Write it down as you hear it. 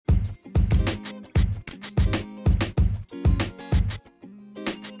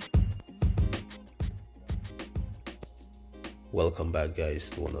Welcome back, guys,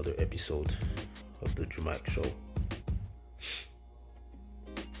 to another episode of the Jumac Show.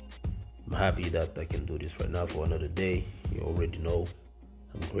 I'm happy that I can do this right now for another day. You already know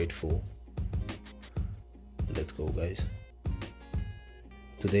I'm grateful. Let's go, guys.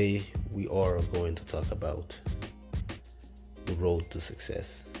 Today, we are going to talk about the road to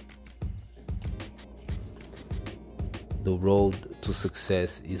success. The road to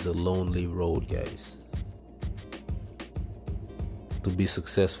success is a lonely road, guys. To be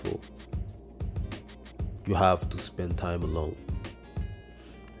successful, you have to spend time alone.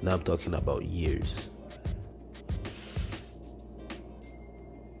 And I'm talking about years.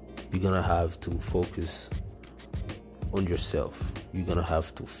 You're gonna have to focus on yourself. You're gonna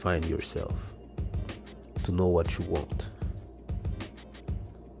have to find yourself to know what you want,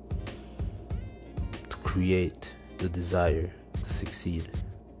 to create the desire to succeed.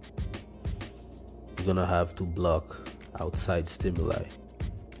 You're gonna have to block outside stimuli.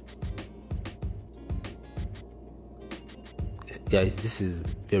 Guys, this is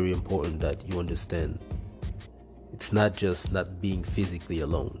very important that you understand. It's not just not being physically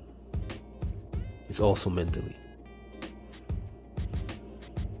alone, it's also mentally.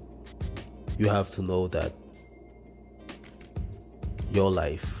 You have to know that your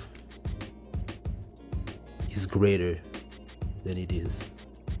life is greater than it is.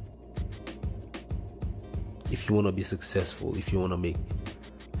 If you want to be successful, if you want to make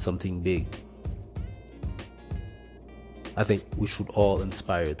something big, I think we should all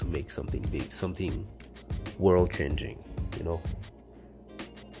inspire to make something big, something world-changing,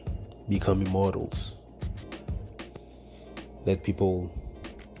 Become immortals. Let people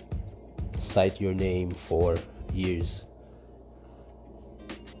cite your name for years,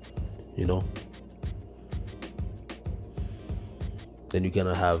 Then you're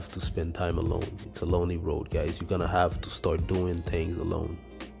gonna have to spend time alone. It's a lonely road, guys. You're gonna have to start doing things alone.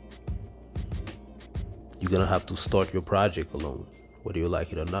 You're gonna have to start your project alone, whether you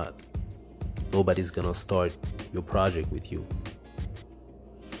like it or not. Nobody's gonna start your project with you.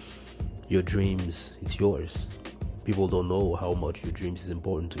 Your dreams, it's yours. People don't know how much your dreams is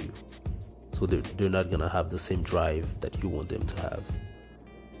important to you. So they're not gonna have the same drive that you want them to have.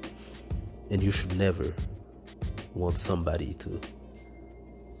 And you should never want somebody to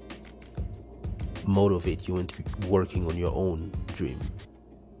motivate you into working on your own dream.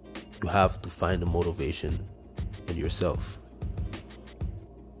 You have to find the motivation in yourself.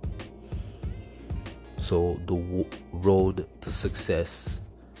 So the road to success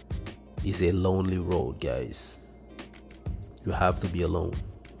is a lonely road, guys. You have to be alone.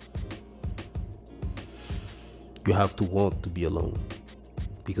 You have to want to be alone,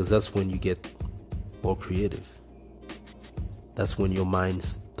 because that's when you get more creative. That's when your mind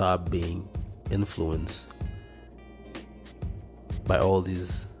stops being influenced by all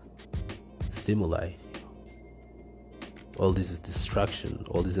these stimuli, all this distraction,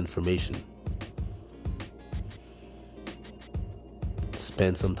 all this information.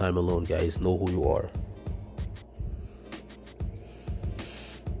 Spend some time alone, guys. Know who you are.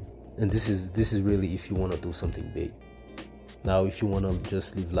 And this is really if you want to do something big. Now, if you want to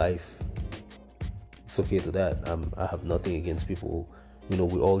just live life, it's okay to that. I have nothing against people. We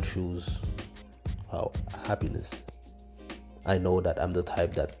all choose our happiness. I know that I'm the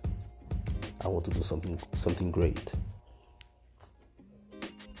type that I want to do something great.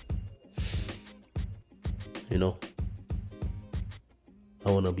 I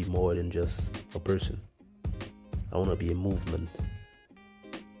want to be more than just a person. I want to be a movement,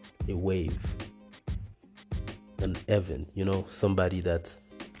 a wave, an event, somebody that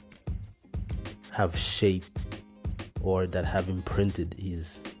have shaped or that have imprinted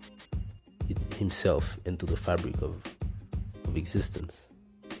himself into the fabric of existence.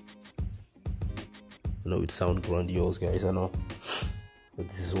 It sounds grandiose, guys, I know, but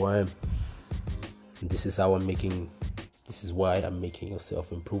this is why I'm making a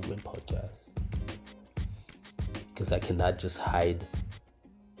self-improvement podcast, because I cannot just hide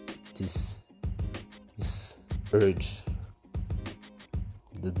this urge,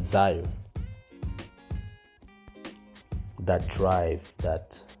 the desire, that drive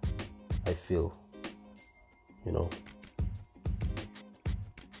that I feel,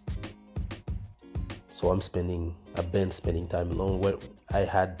 So I've been spending time alone, where I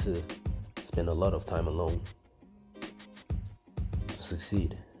had to spend a lot of time alone to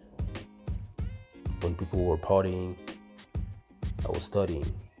succeed. When people were partying, I was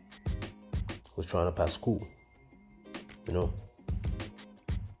studying. I was trying to pass school,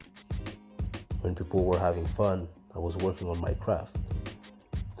 When people were having fun, I was working on my craft.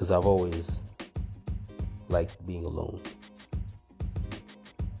 Because I've always liked being alone.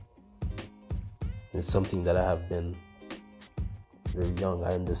 It's something that I have been very young.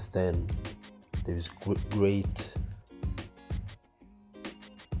 I understand there is great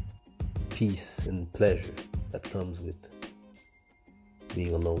peace and pleasure that comes with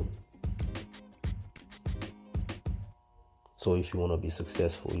being alone. So if you want to be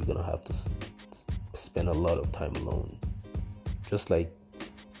successful, you're gonna have to spend a lot of time alone. Just like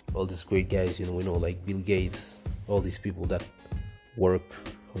all these great guys, we know, like Bill Gates, all these people that work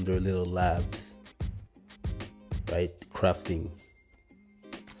on their little labs, right, crafting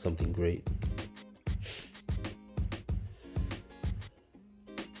something great.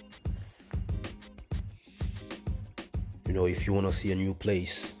 If you want to see a new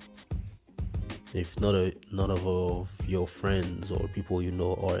place, if none of your friends or people you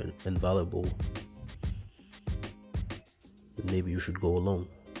know are invaluable, then maybe you should go alone.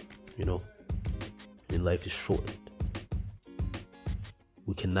 Life is short.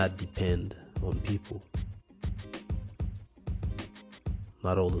 We cannot depend on people.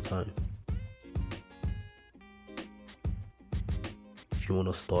 Not all the time. If you want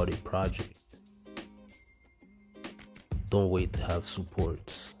to start a project, don't wait to have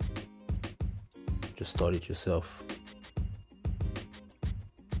support. Just start it yourself.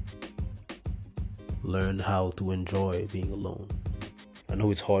 Learn how to enjoy being alone. I know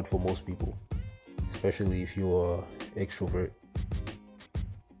it's hard for most people, especially if you are extrovert.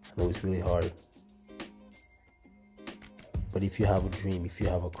 I know it's really hard. But if you have a dream, if you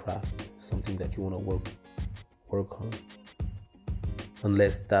have a craft, something that you want to work on,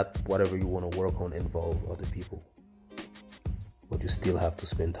 unless that whatever you want to work on involve other people, but you still have to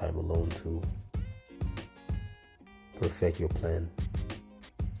spend time alone to perfect your plan,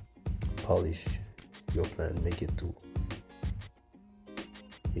 polish your plan, make it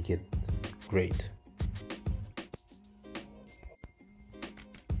great.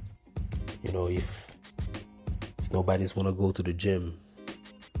 If nobody's want to go to the gym,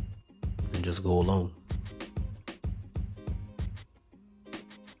 then just go alone,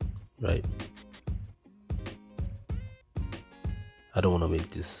 right? I don't want to make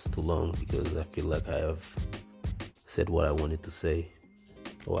this too long because I feel like I have said what I wanted to say,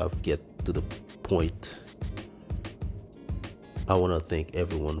 or I've get to the point. I want to thank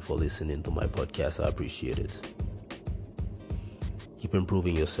everyone for listening to my podcast. I appreciate it. Keep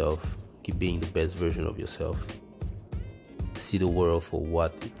improving yourself. Keep being the best version of yourself. See the world for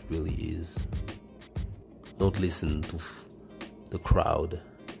what it really is. Don't listen to the crowd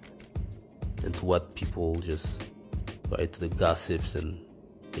and to what people just write, to the gossips, and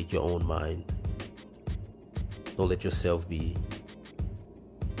make your own mind. Don't let yourself be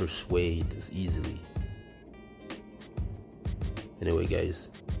persuaded as easily. Anyway, guys,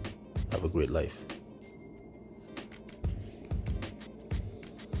 have a great life.